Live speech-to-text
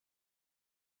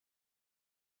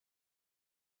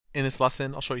In this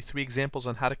lesson, I'll show you 3 examples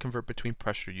on how to convert between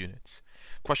pressure units.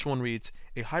 Question 1 reads,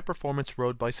 a high-performance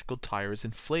road bicycle tire is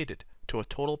inflated to a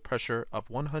total pressure of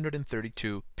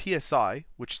 132 psi,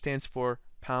 which stands for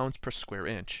pounds per square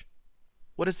inch.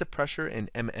 What is the pressure in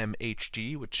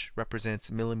mmHg, which represents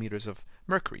millimeters of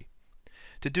mercury?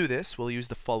 To do this, we'll use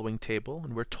the following table,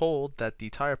 and we're told that the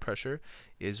tire pressure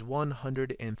is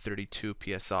 132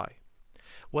 psi.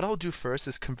 What I'll do first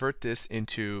is convert this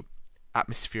into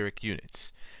atmospheric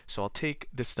units. So I'll take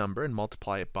this number and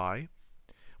multiply it by,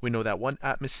 we know that 1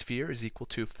 atmosphere is equal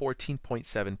to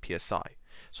 14.7 psi.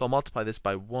 So I'll multiply this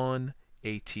by 1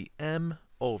 atm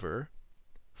over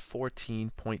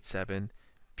 14.7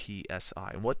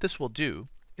 psi. And what this will do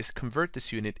is convert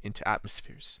this unit into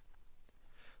atmospheres.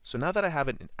 So now that I have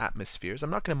it in atmospheres, I'm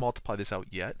not going to multiply this out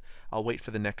yet. I'll wait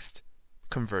for the next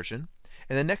conversion.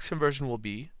 And the next conversion will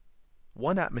be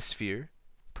 1 atmosphere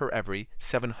per every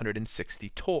 760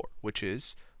 torr, which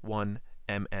is 1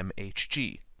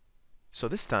 mmHg. So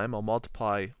this time I'll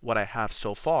multiply what I have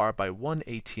so far by 1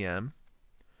 atm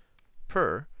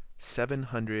per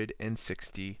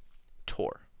 760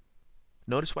 torr.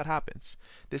 Notice what happens.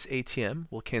 This atm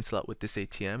will cancel out with this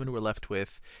atm, and we're left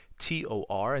with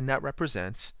torr, and that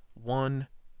represents 1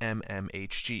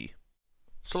 mmHg.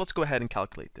 So let's go ahead and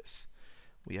calculate this.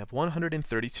 We have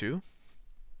 132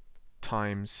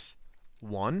 times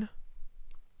 1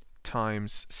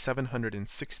 times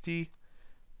 760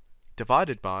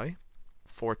 divided by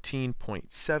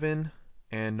 14.7,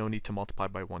 and no need to multiply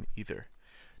by 1 either.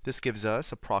 This gives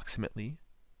us approximately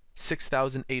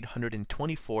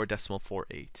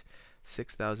 6,824.48.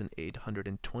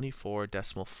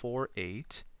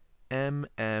 6,824.48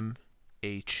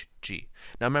 mmHg.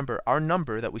 Now remember, our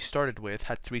number that we started with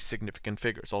had 3 significant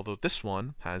figures, although this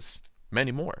one has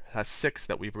many more. It has 6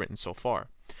 that we've written so far.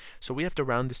 So we have to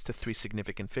round this to 3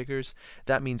 significant figures.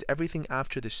 That means everything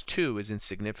after this 2 is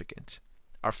insignificant.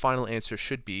 Our final answer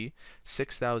should be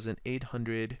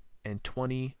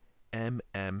 6,820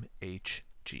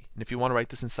 mmHg. And if you want to write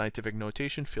this in scientific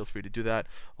notation, feel free to do that,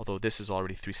 although this is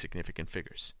already 3 significant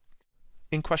figures.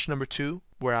 In question number 2,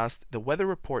 we're asked, the weather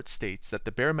report states that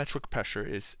the barometric pressure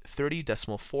is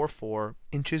 30.44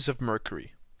 inches of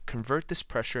mercury. Convert this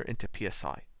pressure into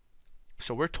psi.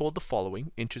 So we're told the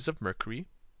following, inches of mercury,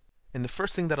 and the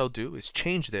first thing that I'll do is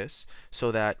change this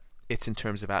so that it's in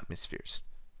terms of atmospheres.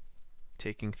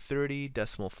 Taking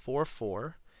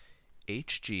 30.44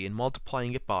 Hg and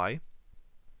multiplying it by,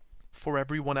 for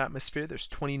every 1 atmosphere there's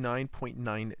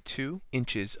 29.92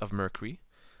 inches of mercury.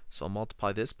 So I'll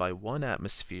multiply this by 1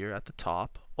 atmosphere at the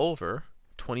top over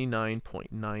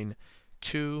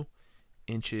 29.92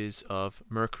 inches of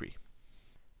mercury.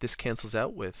 This cancels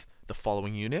out with the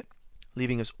following unit,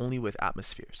 leaving us only with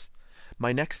atmospheres.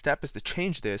 My next step is to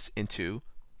change this into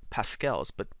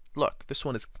pascals, but look, this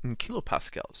one is in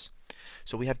kilopascals.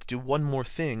 So we have to do one more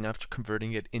thing after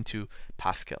converting it into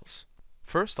pascals.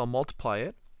 First, I'll multiply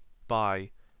it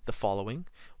by the following,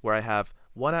 where I have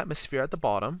 1 atmosphere at the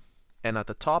bottom, and at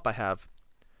the top I have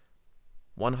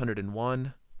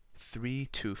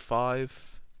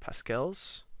 101,325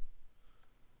 pascals.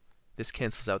 This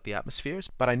cancels out the atmospheres,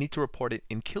 but I need to report it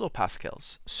in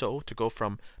kilopascals. So to go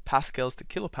from pascals to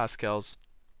kilopascals,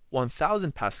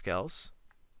 1,000 pascals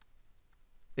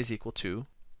is equal to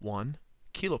 1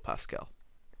 kilopascal.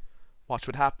 Watch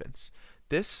what happens.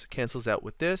 This cancels out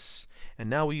with this, and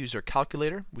now we use our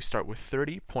calculator. We start with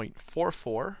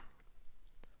 30.44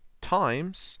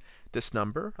 times this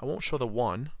number. I won't show the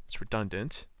 1, it's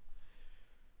redundant.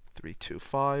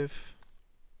 325.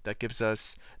 That gives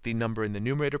us the number in the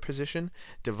numerator position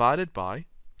divided by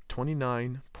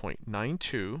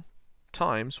 29.92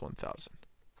 times 1,000.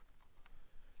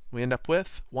 We end up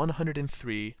with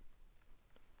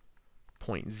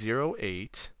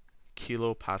 103.08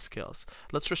 kilopascals.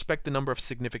 Let's respect the number of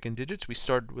significant digits. We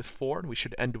started with 4 and we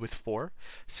should end with 4.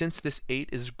 Since this 8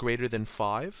 is greater than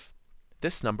 5,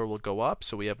 this number will go up,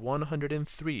 so we have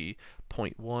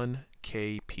 103.1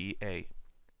 kPa.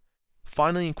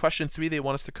 Finally, in question 3, they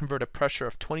want us to convert a pressure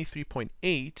of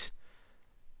 23.8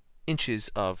 inches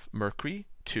of mercury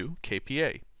to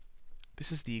kPa.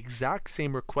 This is the exact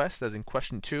same request as in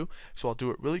question 2, so I'll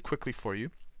do it really quickly for you.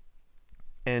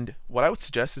 And what I would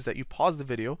suggest is that you pause the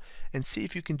video and see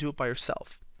if you can do it by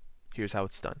yourself. Here's how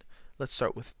it's done. Let's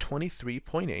start with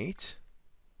 23.8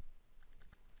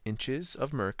 inches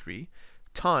of mercury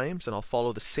times, and I'll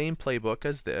follow the same playbook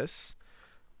as this,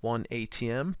 1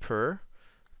 atm per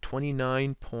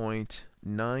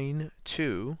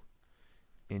 29.92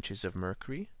 inches of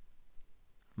mercury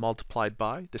multiplied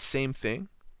by the same thing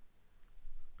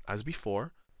as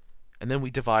before, and then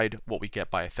we divide what we get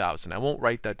by 1,000. I won't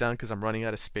write that down because I'm running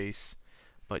out of space,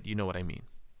 but you know what I mean.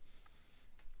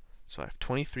 So I have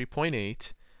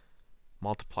 23.8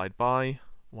 multiplied by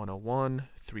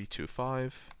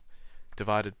 101,325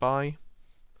 divided by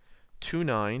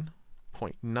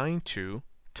 29.92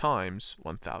 times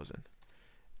 1,000.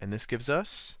 And this gives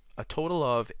us a total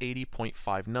of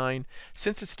 80.59.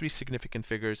 Since it's three significant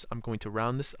figures, I'm going to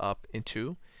round this up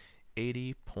into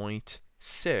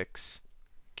 80.6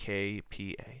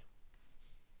 kPa.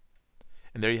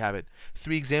 And there you have it,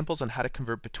 3 examples on how to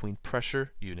convert between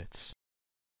pressure units.